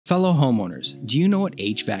Fellow homeowners, do you know what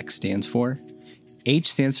HVAC stands for?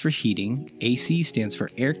 H stands for heating, AC stands for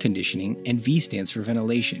air conditioning, and V stands for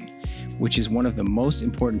ventilation, which is one of the most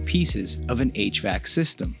important pieces of an HVAC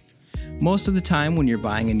system. Most of the time when you're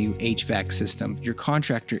buying a new HVAC system, your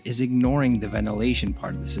contractor is ignoring the ventilation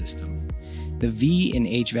part of the system. The V in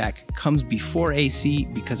HVAC comes before AC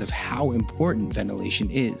because of how important ventilation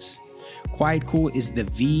is. QuietCool is the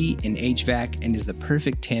V in HVAC and is the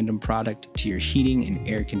perfect tandem product to your heating and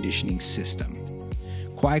air conditioning system.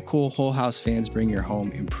 QuietCool Whole House Fans bring your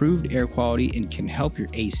home improved air quality and can help your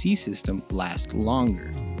AC system last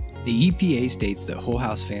longer. The EPA states that whole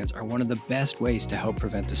house fans are one of the best ways to help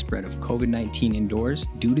prevent the spread of COVID-19 indoors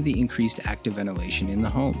due to the increased active ventilation in the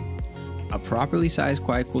home. A properly sized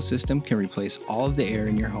QuietCool system can replace all of the air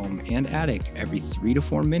in your home and attic every 3 to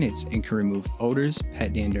 4 minutes and can remove odors,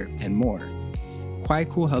 pet dander, and more.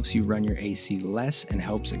 QuietCool helps you run your AC less and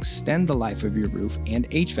helps extend the life of your roof and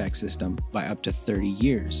HVAC system by up to 30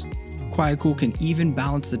 years. QuietCool can even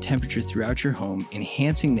balance the temperature throughout your home,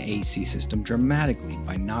 enhancing the AC system dramatically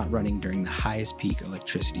by not running during the highest peak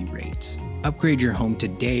electricity rates. Upgrade your home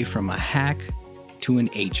today from a hack to an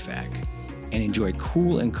HVAC and enjoy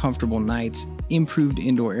cool and comfortable nights, improved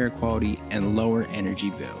indoor air quality, and lower energy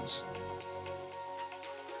bills.